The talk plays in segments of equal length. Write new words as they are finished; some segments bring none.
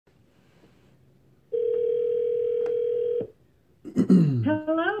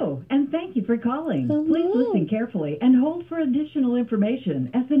Hello, and thank you for calling. Hello. Please listen carefully and hold for additional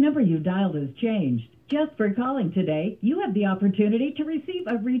information as the number you dialed has changed. Just for calling today, you have the opportunity to receive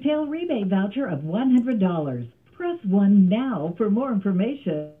a retail rebate voucher of $100. Press 1 now for more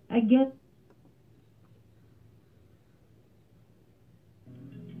information. Again,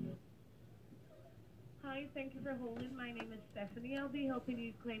 Hi, thank you for holding. My name is Stephanie. I'll be helping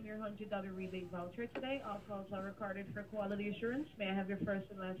you claim your $100 rebate voucher today. All calls are recorded for quality assurance. May I have your first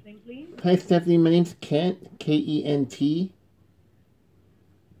and last name, please? Hi, Stephanie. My name's Kent, Kent.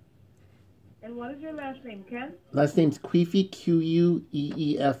 And what is your last name, Ken? Last name's Queefy,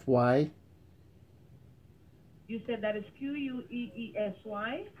 Queefy. You said that is Queesy.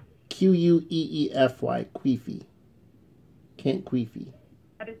 Queefy, Queefy. Kent Queefy.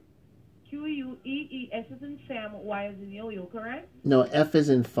 That is Quees as in Sam, Y as in Yo-Yo, correct? No, F is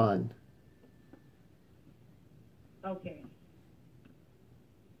in fun. Okay.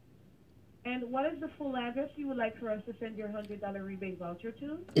 And what is the full address you would like for us to send your $100 rebate voucher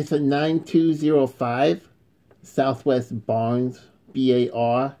to? It's a 9205 Southwest Barnes,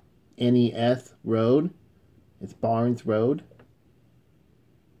 Barnes Road. It's Barnes Road.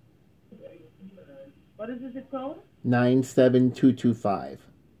 What is the zip code? 97225.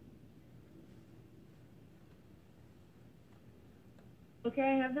 Okay,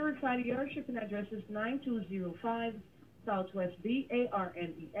 I have verified your shipping address is 9205 Southwest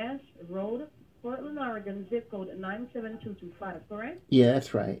Barnes Road, Portland, Oregon, zip code 97225, correct? Yeah,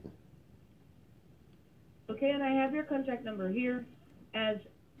 that's right. Okay, and I have your contact number here as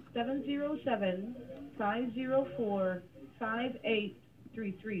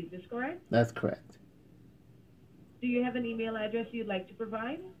 707-504-5833. Is this correct? That's correct. Do you have an email address you'd like to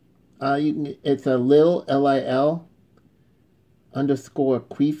provide? It's a Lil _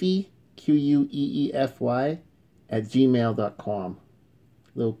 Queefy, Queefy at gmail.com.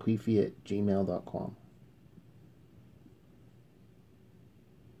 Lilqueefy at gmail.com.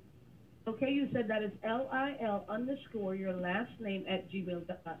 Okay, you said that is LIL _ your last name at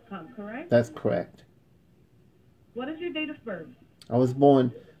gmail.com, correct? That's correct. What is your date of birth? I was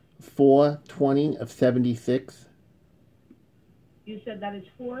born 4/20 of 76. You said that is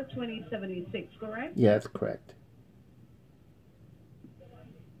 4/20/76, correct? Yeah, that's correct.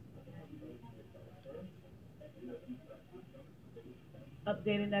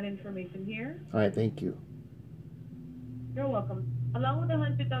 Updating that information here. All right, thank you. You're welcome. Along with the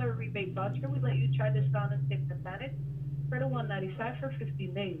 $100 rebate voucher, we let you try this on and take advantage for the $195 for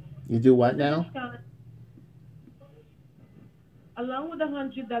 15 days. You do what now? Along with the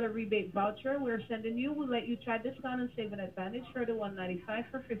 $100 rebate voucher we're sending you, we'll let you try discount and save an advantage for the $195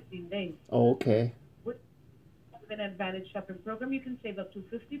 for 15 days. Oh, okay. With an advantage shopping program, you can save up to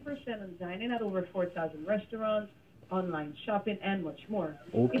 50% on dining at over 4,000 restaurants, online shopping, and much more.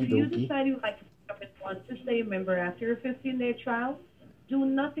 Okie If you dokie. decide you'd like to shop and want to stay a member after your 15-day trial, do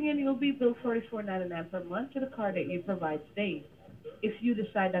nothing and you'll be billed $44.99 per month to the card that you provide today. If you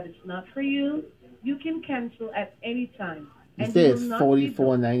decide that it's not for you, you can cancel at any time. You And say you it's will not be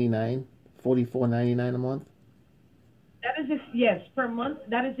billed. $44.99? $44.99 a month? That is if, yes, per month.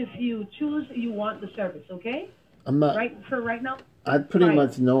 That is if you choose you want the service, okay? I'm not. Right now? I pretty Right.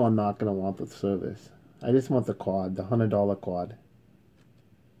 much know I'm not gonna want the service. I just want the card, the $100 card.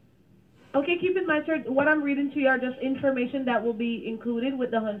 Okay, keep in mind, sir, what I'm reading to you are just information that will be included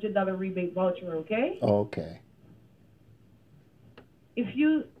with the $100 rebate voucher, okay? Oh, okay. If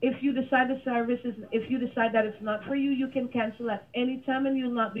you decide the service is, if you decide that it's not for you, you can cancel at any time and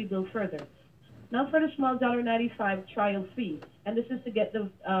you'll not be billed further. Now for the small $1.95 trial fee, and this is to get the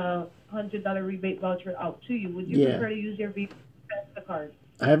 $100 rebate voucher out to you. Would you Yeah. prefer to use your Visa or MasterCard?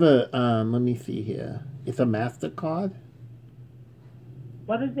 I have a, let me see here. It's a MasterCard.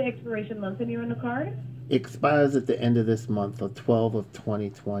 What is the expiration month on your card? It expires at the end of this month, the 12th of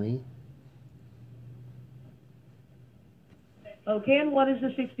 2020. Okay, and what is the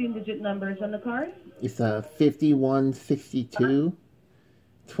 16-digit numbers on the card? It's a 5162,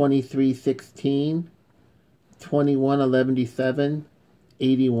 2316, 2111,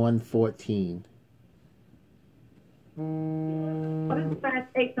 8114. What is the last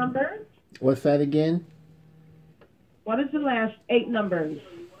 8 numbers? What's that again? What is the last 8 numbers?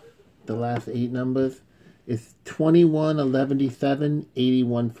 The last 8 numbers is 2111,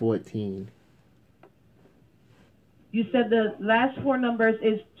 8114. You said the last 4 numbers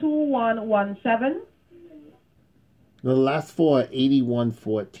is 2117. The last 4 are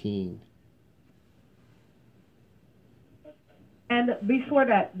 8114. And before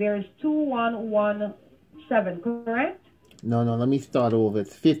that, there's 2117, correct? No, let me start over.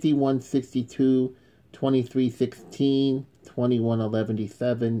 It's 5162, 2316,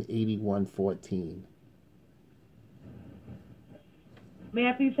 2111/8114. May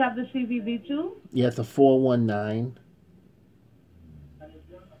I please have the CVV too? Yeah, it's a 419.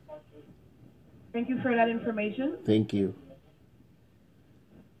 Thank you for that information. Thank you.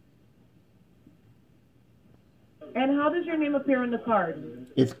 And how does your name appear on the card?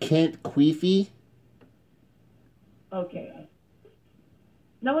 It's Kent Queefy. Okay.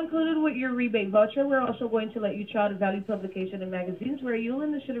 Now included with your rebate voucher, we're also going to let you try the value publication and magazines where you'll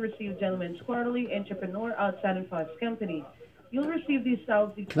initially receive Gentleman's Quarterly, Entrepreneur, Outside, and Fox Company. You'll receive these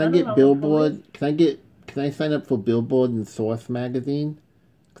styles. Can I get Billboard? Can I sign up for Billboard and Source magazine?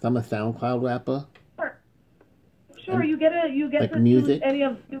 Because I'm a SoundCloud rapper. Sure. And you get like to music? choose any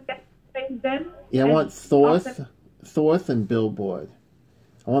of you get things then. Yeah, I want Source and Billboard.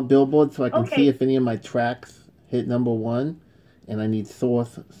 I want Billboard so I can see if any of my tracks hit #1, and I need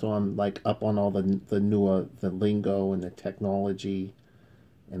Source so I'm like up on all the lingo and the technology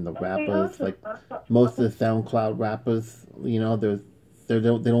and the rappers. Awesome. Like most of the SoundCloud rappers, you know, they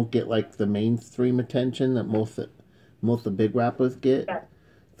don't get like the mainstream attention that most of the big rappers get. Yeah.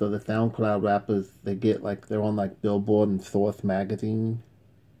 So the SoundCloud rappers, they're on like Billboard and Source magazine.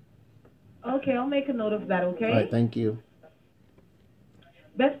 Okay, I'll make a note of that, okay? All right, thank you.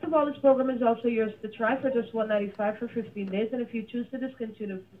 Best of all, this program is also yours to try for just $195 for 15 days, and if you choose to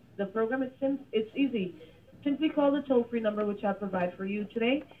discontinue the program, it's easy. Simply call the toll-free number which I'll provide for you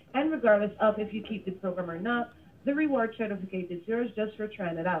today, and regardless of if you keep the program or not, the reward certificate is yours just for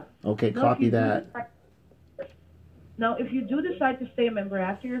trying it out. Okay, copy that. Now, if you do decide to stay a member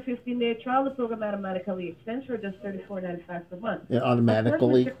after your 15-day trial, the program automatically extends for just $34.95 per month. It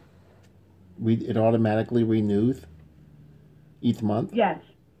automatically renews each month? Yes.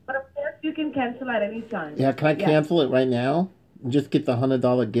 But of course, you can cancel at any time. Yeah, can I cancel it right now? And just get the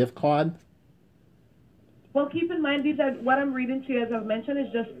 $100 gift card? Well, keep in mind, what I'm reading to you, as I've mentioned,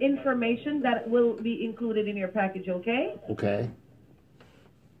 is just information that will be included in your package, okay? Okay.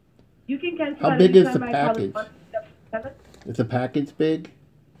 You can cancel How at big any is time the by package? calling 177. Is the package big?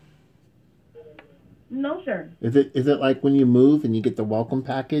 No, sir. Is it like when you move and you get the welcome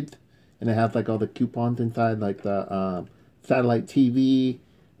package and it has like all the coupons inside, like the satellite TV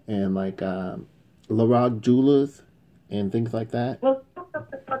and like Larog Jewelers and things like that? Well,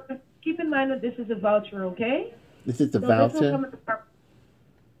 keep in mind that this is a voucher, okay? This is the So voucher?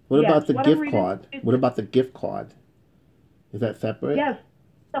 What about the gift card? What about the gift card? Is that separate? Yes.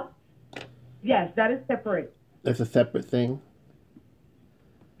 No. Yes, that is separate. That's a separate thing?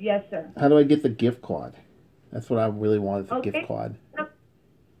 Yes, sir. How do I get the gift card? That's what I really want, is a gift card.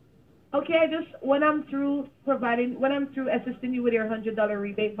 Okay, when I'm through assisting you with your $100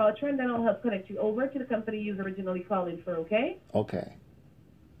 rebate voucher, and then I'll help connect you over to the company you've originally called in for, okay? Okay.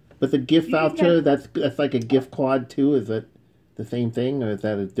 But the gift voucher, that's like a gift card too? Is it the same thing, or is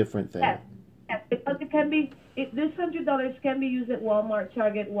that a different thing? Yes, because this $100 can be used at Walmart,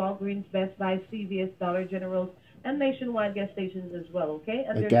 Target, Walgreens, Best Buy, CVS, Dollar General, and nationwide gas stations as well, okay?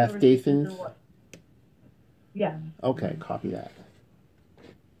 And gas stations? Yes. Okay, copy that.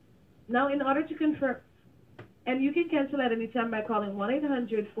 Now, in order to confirm, and you can cancel at any time by calling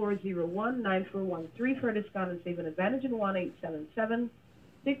 1-800-401-9413 for a discount and saving advantage, and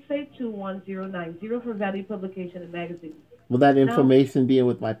 1-877-682-1090 for value publication and magazines. Will that information be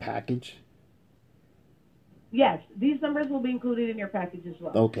with my package? Yes, these numbers will be included in your package as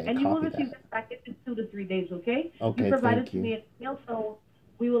well. Okay, and you will receive the package in 2 to 3 days, okay? Okay, you provided thank you. me an email, so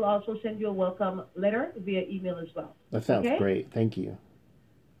we will also send you a welcome letter via email as well. That sounds great. Thank you.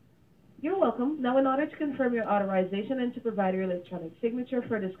 You're welcome. Now, in order to confirm your authorization and to provide your electronic signature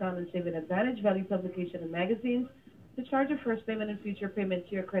for discount and saving advantage, value publication, and magazines, to charge a first payment and future payment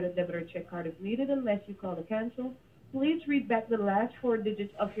to your credit, debit, or check card if needed, unless you call to cancel, please read back the last 4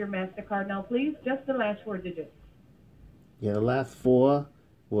 digits of your MasterCard. Now, please, just the last 4 digits. Yeah, the last 4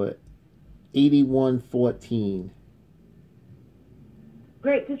 were 8114.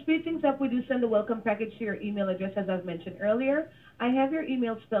 Great. To speed things up, we do send a welcome package to your email address, as I've mentioned earlier. I have your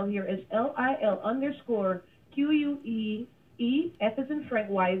email spelled here as LIL_QUEE, F as in Frank,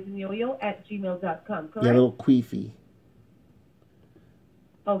 Y as in Yo-Yo, @gmail.com, correct? Yeah, a little queefy.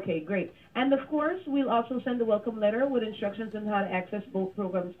 Okay, great. And of course, we'll also send a welcome letter with instructions on how to access both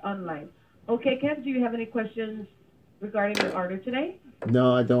programs online. Okay, Ken, do you have any questions regarding your order today?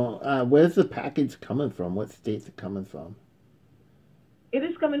 No, I don't. Where's the package coming from? What state's it coming from? It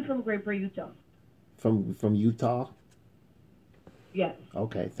is coming from Graper, Utah. From Utah? Yes.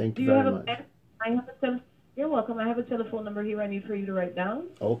 Okay, thank you very much. You're welcome. I have a telephone number here I need for you to write down.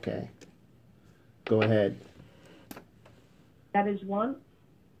 Okay. Go ahead. That is 1-800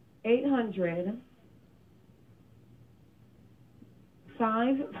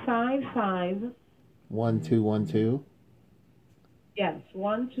 555. 1212. Yes,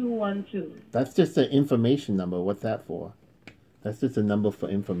 1212. That's just an information number. What's that for? That's just a number for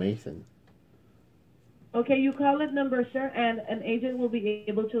information. Okay, you call that number, sir, and an agent will be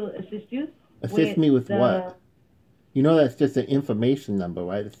able to assist you. Assist me with what? You know that's just an information number,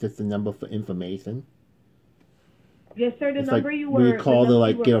 right? It's just a number for information. Yes, sir. The it's number like you when were. you call to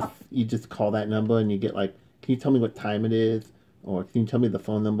like get you just call that number and you get like, can you tell me what time it is, or can you tell me the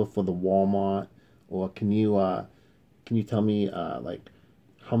phone number for the Walmart, or can you tell me like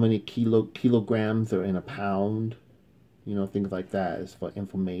how many kilograms are in a pound, you know, things like that is for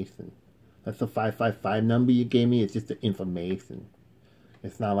information. That's the 555 number you gave me. It's just the information.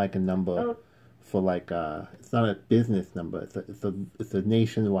 It's not like a number for like it's not a business number. It's a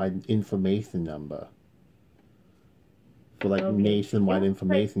nationwide information number. For like nationwide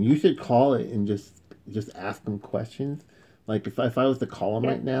information. You should call it and just ask them questions. Like if I was to call them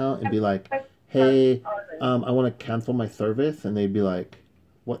right now and be like, hey, I want to cancel my service, and they'd be like,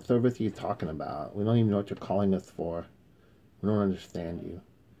 what service are you talking about? We don't even know what you're calling us for. We don't understand you.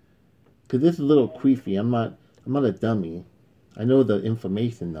 Because this is a little Queefy. I'm not a dummy. I know the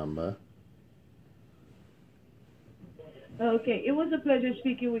information number. Okay, it was a pleasure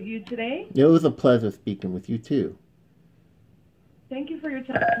speaking with you today. Yeah, it was a pleasure speaking with you too. Thank you for your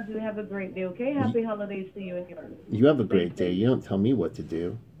time. You have a great day, okay? Happy holidays to you and yours. You have a great day. You don't tell me what to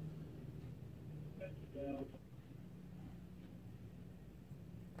do.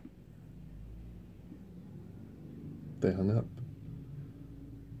 They hung up.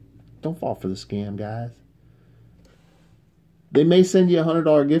 Don't fall for the scam, guys. They may send you a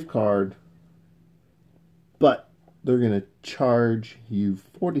 $100 gift card, but they're going to charge you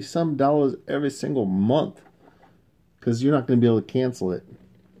 $40-some every single month because you're not going to be able to cancel it.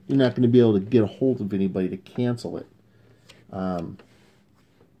 You're not going to be able to get a hold of anybody to cancel it. And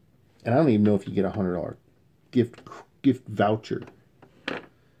I don't even know if you get a $100 gift voucher.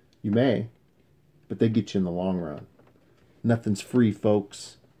 You may, but they get you in the long run. Nothing's free,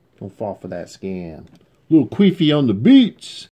 folks. Don't fall for that scam. Little Queefy on the beach.